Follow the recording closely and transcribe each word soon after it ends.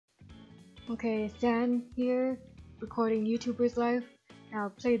Okay, Stan here, recording YouTubers Live. Now,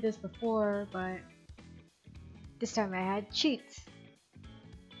 I've played this before, but this time I had cheats.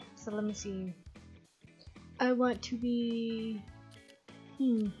 So let me see. I want to be...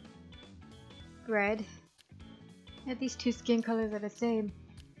 red. Yeah, these two skin colors are the same.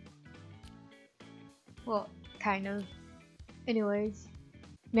 Well, kind of. Anyways,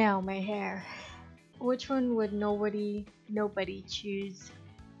 now my hair. Which one would nobody choose?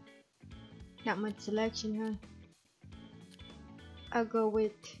 Not much selection, huh? I'll go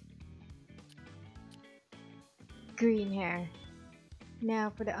with green hair.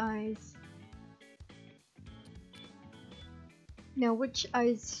 Now for the eyes. Now which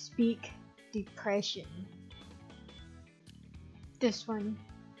eyes speak depression? This one.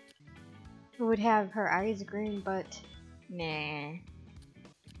 It would have her eyes green, but nah.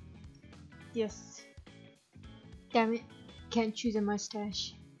 Yes. Damn it. Can't choose a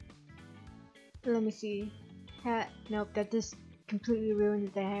mustache. Let me see. Hat. Nope, that just completely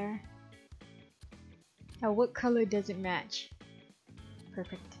ruined the hair. Now what color does it match?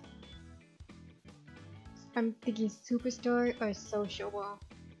 Perfect. I'm thinking superstar or sociable.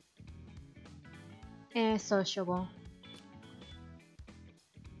 Sociable.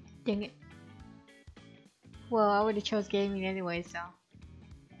 Dang it. Well, I would've chose gaming anyway, so.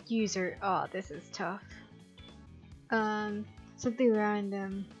 User. Oh, this is tough. Something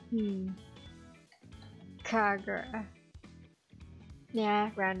random. Kagura.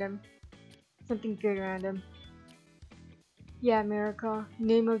 Yeah, random. Something good random. Yeah, Miracle.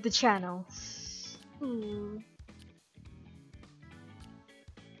 Name of the channel. Ooh.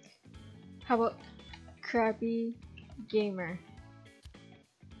 How about Crappy Gamer?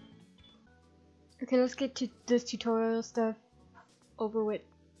 Okay, let's get to this tutorial stuff over with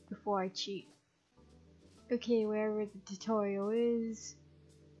before I cheat. Okay, wherever the tutorial is.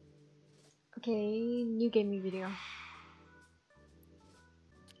 Okay, new gaming video.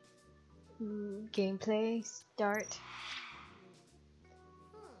 Gameplay, start.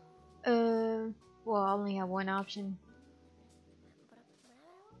 Well, I only have one option.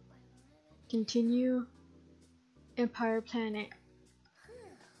 Continue. Empire Planet.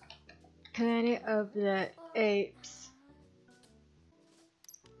 Planet of the Apes.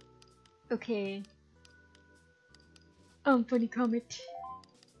 Okay. Funny comment.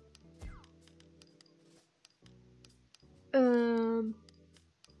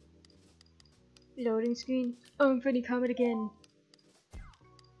 Loading screen. Funny comment again.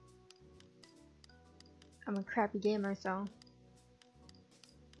 I'm a crappy gamer, so.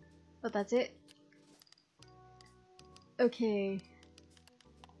 But that's it. Okay.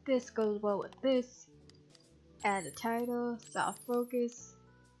 This goes well with this. Add a title. Soft focus.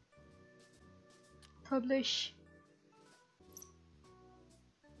 Publish.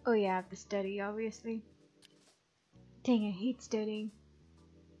 Oh yeah, I have to study, obviously. Dang, I hate studying.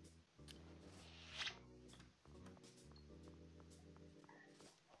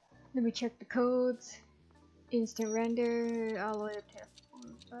 Let me check the codes. Instant render all the way up to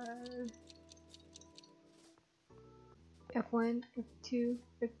F5. F1, F2,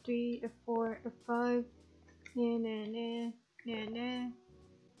 F3, F4, F5. Nah.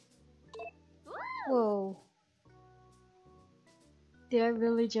 Whoa. Did I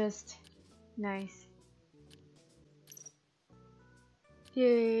really just... Nice.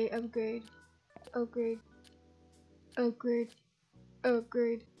 Yay, upgrade. Upgrade. Upgrade.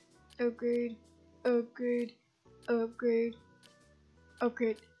 Upgrade. Upgrade. Upgrade. Upgrade.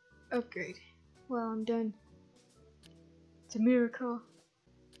 Upgrade. Upgrade. Well, I'm done. It's a miracle.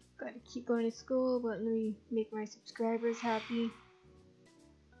 Gotta keep going to school, but let me make my subscribers happy.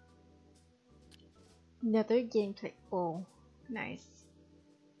 Another gameplay. Oh, nice.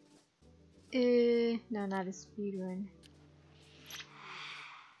 No, not a speedrun.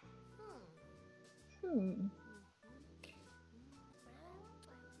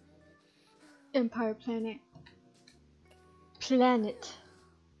 Empire Planet. Planet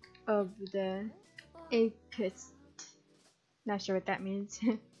of the Apes. Not sure what that means.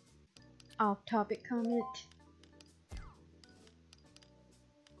 Off topic comment.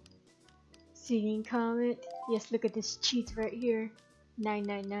 Singing comment. Yes, look at this cheat right here.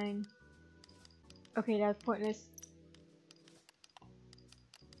 999. Okay, that's pointless.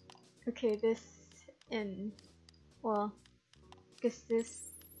 Okay, this and well, guess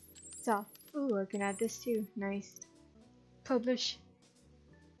this soft. Ooh, I can add this too. Nice. Publish.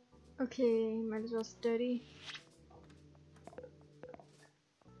 Okay, might as well study.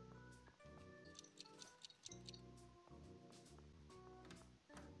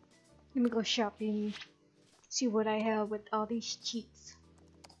 Let me go shopping. See what I have with all these cheats.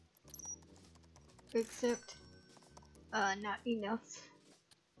 Except, not enough.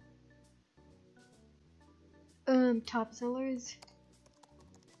 Top sellers.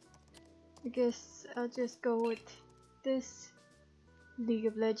 I guess I'll just go with this. League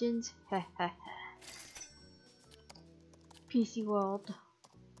of Legends. PC World.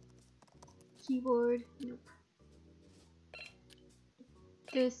 Keyboard. Nope.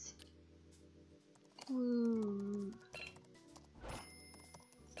 This. Ooh.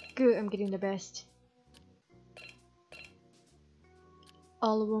 Good, I'm getting the best.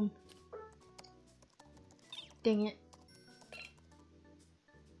 All of them. Dang it.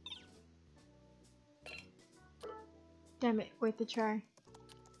 Damn it, worth a try.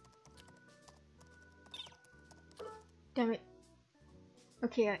 Damn it.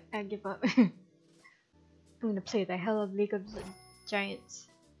 Okay, I give up. I'm gonna play the hell of League of Giants.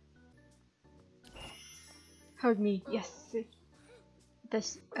 Hug me, yes.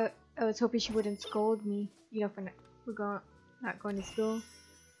 This, I was hoping she wouldn't scold me, you know, for not going to school.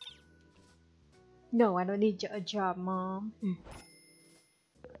 No, I don't need a job, Mom.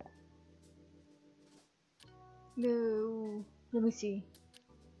 No, let me see.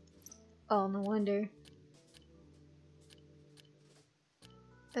 Oh, no wonder.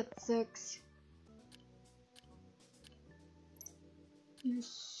 That sucks.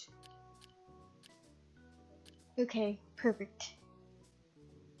 Yes. Okay, perfect.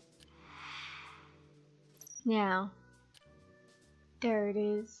 Now, there it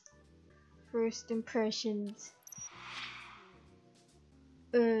is. First impressions.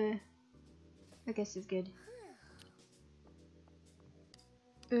 I guess it's good.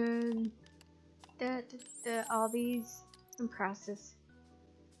 All these in process.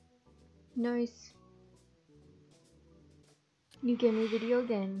 Nice. New gaming video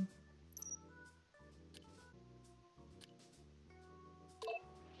again.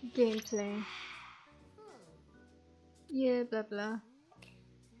 Gameplay. Yeah, blah blah.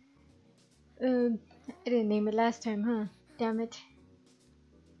 I didn't name it last time, huh? Damn it.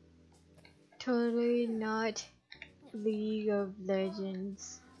 Totally not League of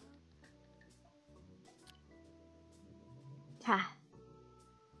Legends. Ha.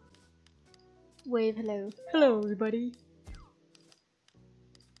 Wave hello. Hello everybody.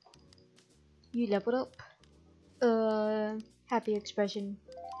 You leveled up? Happy expression.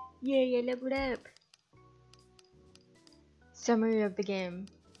 Yay, I leveled up. Summary of the game.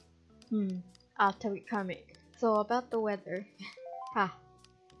 After comic. So about the weather. Ha.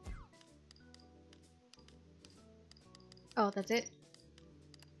 Oh, that's it?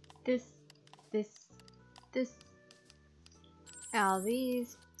 This. All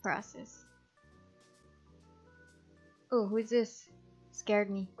these. Process. Oh, who's this? Scared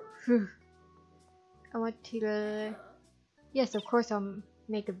me. Whew. I want to, yes, of course I'll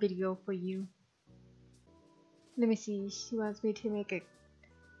make a video for you. Let me see, she wants me to make a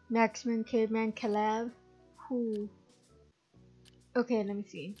Maximum Caveman collab. Who? Okay, let me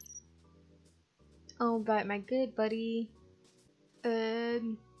see. I'll invite my good buddy,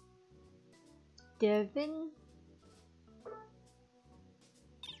 Devin?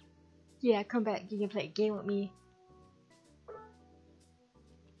 Yeah, come back, you can play a game with me.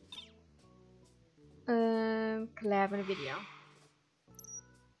 Collab in a video.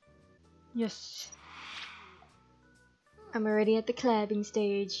 Yes. I'm already at the collabing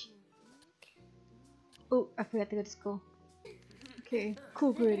stage. Oh, I forgot to go to school. Okay,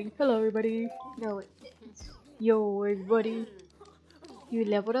 cool grading. Hello everybody. No, it's yo everybody. You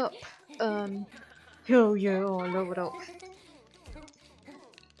leveled up. Yo, you're all leveled up.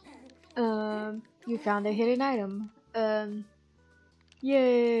 You found a hidden item.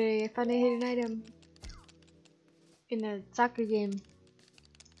 Yay, I found a hidden item. In a soccer game.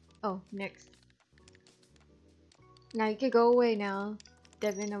 Oh, next. Now you can go away now,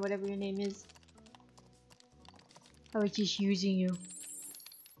 Devin, or whatever your name is. I was just using you.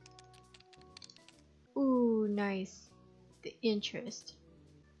 Ooh, nice. The interest.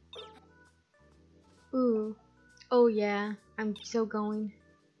 Ooh. Oh yeah, I'm still going.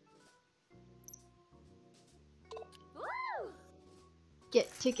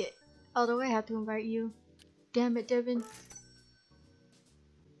 Get ticket. Although I have to invite you. Damn it, Devin.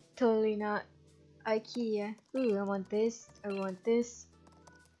 Totally not. IKEA. Ooh, I want this. I want this.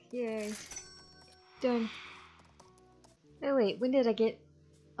 Yay. Done. Oh wait, when did I get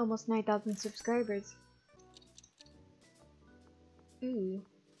almost 9,000 subscribers? Ooh.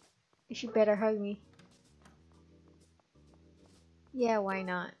 You should better hug me. Yeah, why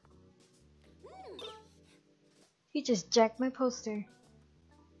not? You just jacked my poster.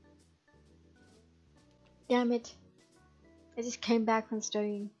 Damn it. I just came back from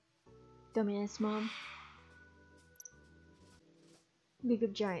studying. Dumbass mom. League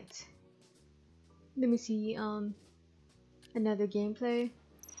of Giants. Let me see, another gameplay.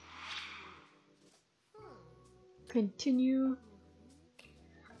 Continue.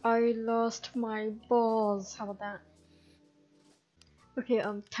 I lost my balls. How about that? Okay,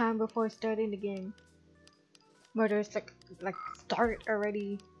 time before starting the game. Murders like start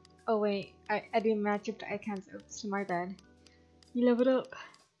already. Oh wait, I didn't match up the icons. Oops, my bad. You leveled up.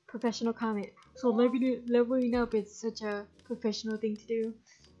 Professional comment. So leveling up is such a professional thing to do.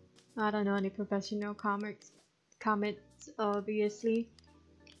 I don't know any professional comments, obviously.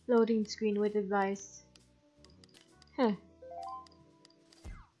 Loading screen with advice. Huh.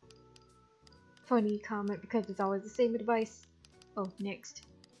 Funny comment because it's always the same advice. Oh, next.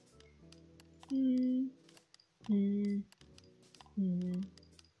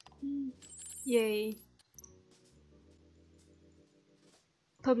 Yay.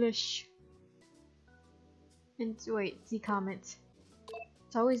 Publish. And wait, see comments.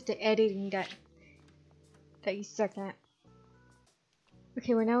 It's always the editing that you suck at.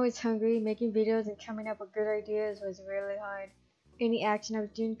 Okay, when I was hungry, making videos and coming up with good ideas was really hard. Any action I was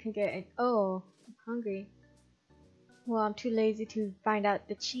doing could get an oh, I'm hungry. Well, I'm too lazy to find out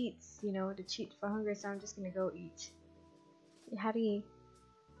the cheats, you know, the cheat for hunger, so I'm just gonna go eat. How do you...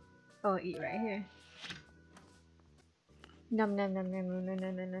 Oh, eat right here. Num num num num num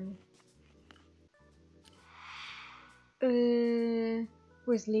num num num.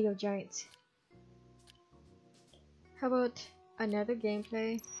 Where's League of Giants? How about another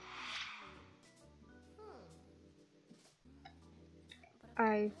gameplay?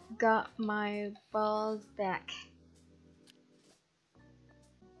 I got my balls back.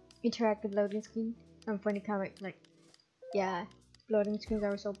 Interactive loading screen. Funny comment, like, yeah, loading screens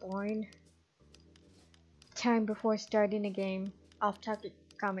are so boring. Time before starting a game. Off topic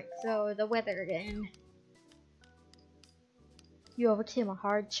comment. So the weather again. You overcame a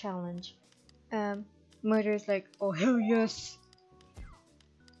hard challenge. Murder's like, oh hell yes.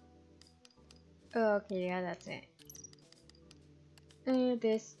 Oh, okay, yeah, that's it.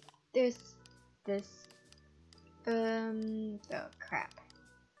 This. Oh crap.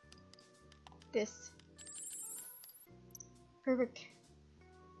 This. Perfect.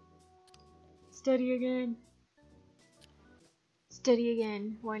 Study again. Study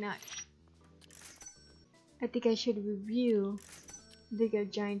again. Why not? I think I should review League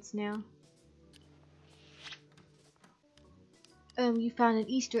of Giants now. You found an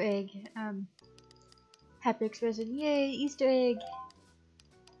Easter egg. Happy expression. Yay, Easter egg!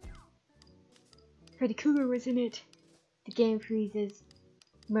 Freddy Krueger was in it. The game freezes.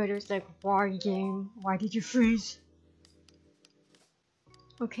 Murder's like, why game? Why did you freeze?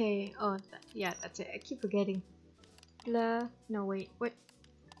 Okay, oh, yeah, that's it. I keep forgetting. Blah, no wait, what?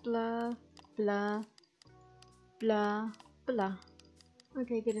 Blah, blah, blah, blah.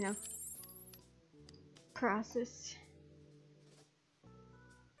 Okay, good enough. Process.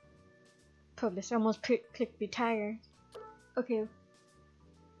 Publish, almost click retire. Okay.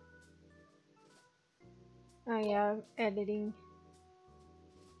 Oh yeah, editing.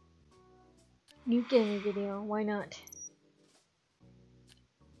 New gaming video, why not?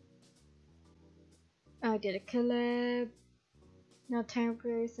 I did a collab. Now time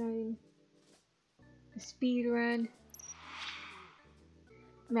for something. A speed run.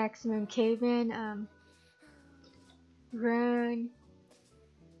 Maximum caveman. Run.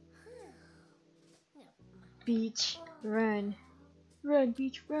 Beach run. Run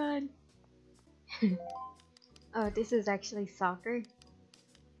beach run. Oh, this is actually soccer.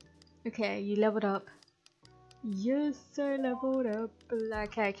 Okay, you leveled up. Yes, I leveled up.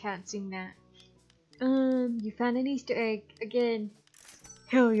 Okay, I can't sing that. You found an Easter egg again.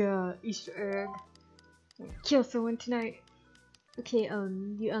 Hell yeah, Easter egg. Kill someone tonight. Okay,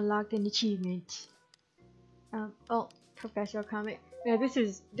 you unlocked an achievement. Oh, professional comment. Now this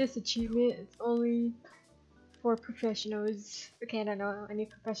achievement is only for professionals. Okay, I don't know any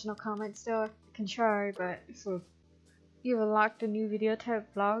professional comments, so I can try, but so you unlocked a new video type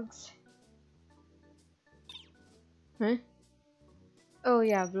vlogs. Huh? Oh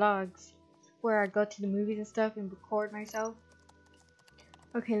yeah, vlogs. Where I go to the movies and stuff and record myself.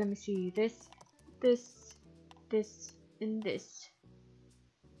 Okay, let me see. This, and this.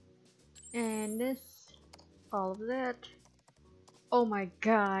 And this. All of that. Oh my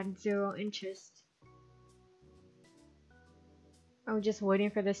god, 0 interest. I'm just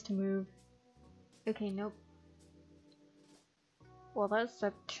waiting for this to move. Okay, nope. Well, that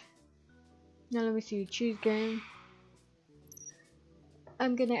sucked. Now let me see. Choose game.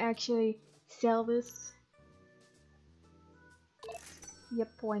 I'm gonna actually sell this. Yep,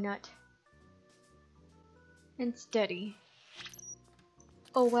 why not? and steady.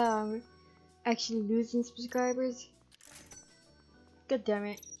 Oh wow, I'm actually losing subscribers. God damn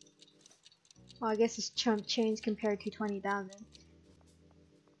it. Well, I guess it's chump change compared to 20,000.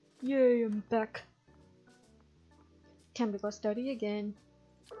 Yay, I'm back. Time to go study again.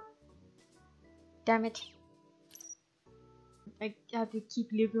 Damn it. I have to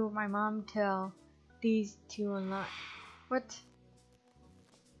keep living with my mom till these two unlock. What?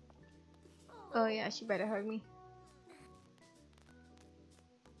 Oh yeah, she better hug me.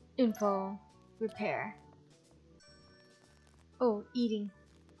 Info. Repair. Oh, eating.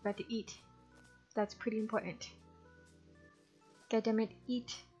 About to eat. That's pretty important. Goddammit,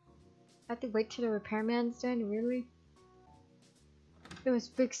 eat. I have to wait till the repairman's done, really? It was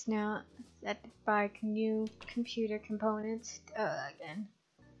fixed now. I had to buy new computer components. Again.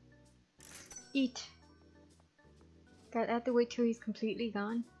 Eat. God, I have to wait till he's completely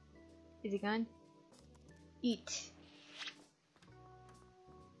gone. Is he gone? Eat.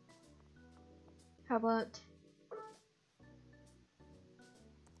 How about...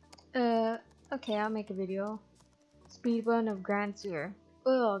 okay, I'll make a video. Speedrun of Grand Sewer.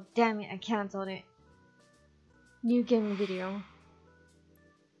 Oh, damn it, I cancelled it. New gaming video.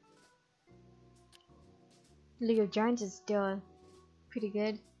 League of Giants is still pretty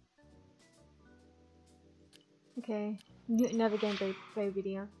good. Okay, another gameplay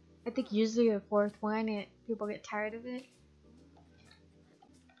video. I think usually a fourth one, people get tired of it.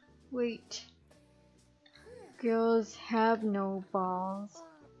 Wait. Girls have no balls.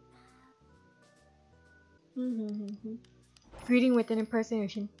 Greeting with an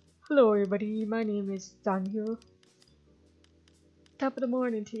impersonation. Hello everybody, my name is Daniel. Top of the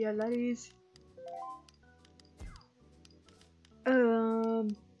morning to you ladies.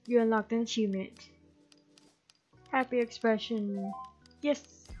 You unlocked an achievement. Happy expression. Yes.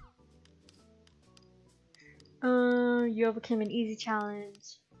 You overcame an easy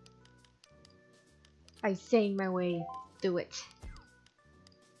challenge. I sang my way through it.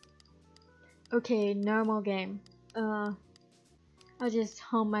 Okay, normal game. I'll just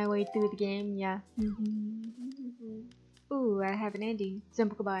hum my way through the game, yeah. Ooh, I have an ending.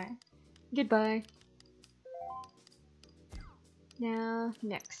 Simple goodbye. Goodbye. Now,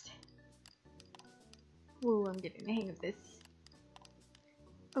 next. Ooh, I'm getting the hang of this.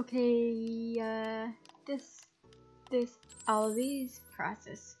 Okay, all of these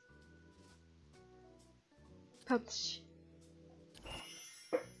process. Publish.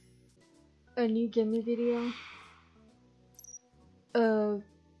 A new gaming video. The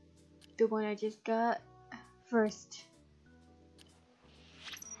one I just got first.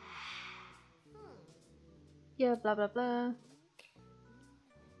 Yeah, blah blah blah.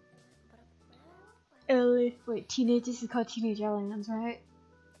 Wait, this is called Teenage Aliens, right?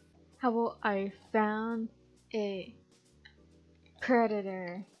 How about I found a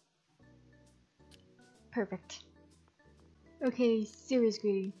predator? Perfect. Okay, serious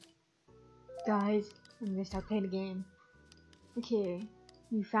greeting. Guys, I'm gonna start playing the game. Okay,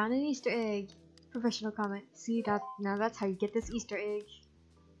 you found an Easter egg. Professional comment. See, now that's how you get this Easter egg.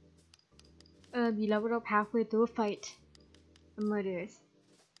 You leveled up halfway through a fight. A murderous.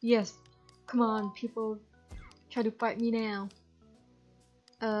 Yes. Come on, people. Try to fight me now.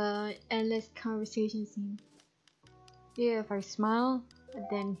 Endless conversation scene. Yeah, if I smile,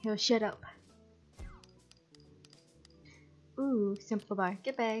 then he'll shut up. Ooh, simple goodbye.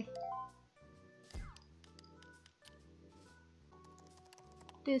 Goodbye.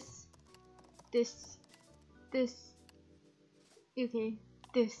 This. Okay,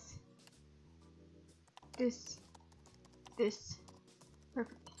 this.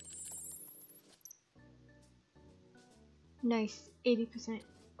 Perfect. Nice, 80%.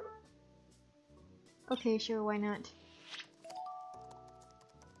 Okay, sure, why not?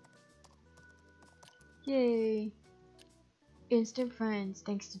 Yay! Instant friends,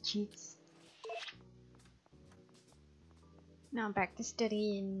 thanks to cheats. Now I'm back to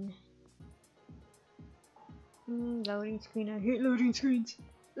studying. Loading screen, I hate loading screens.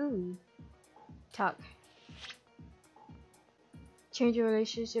 Ooh. Talk. Change your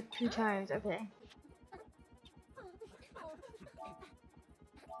relationship 2 times, okay.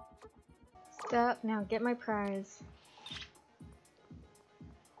 Stop, now get my prize.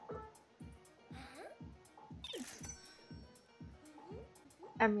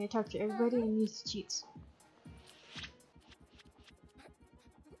 I'm gonna talk to everybody and use the cheats.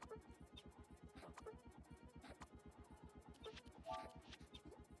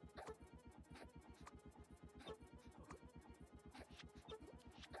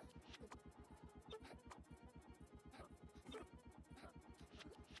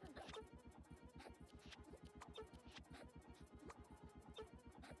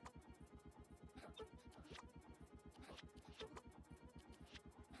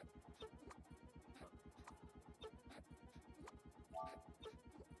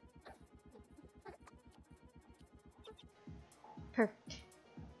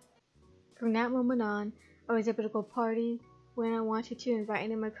 From that moment on, I was able to go party when I wanted to, invite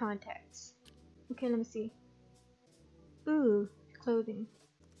any of my contacts. Okay, let me see. Ooh, clothing.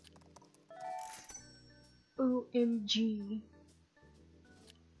 OMG.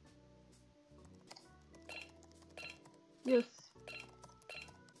 Yes.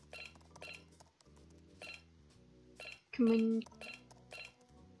 Come on.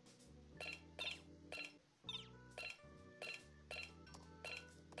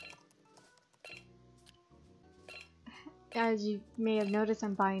 As you may have noticed,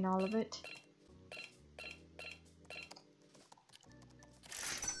 I'm buying all of it.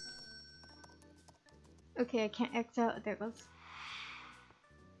 Okay, I can't X out. There it goes.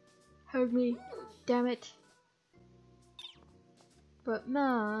 Hug me. Damn it. But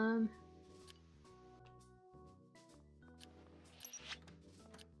Mom...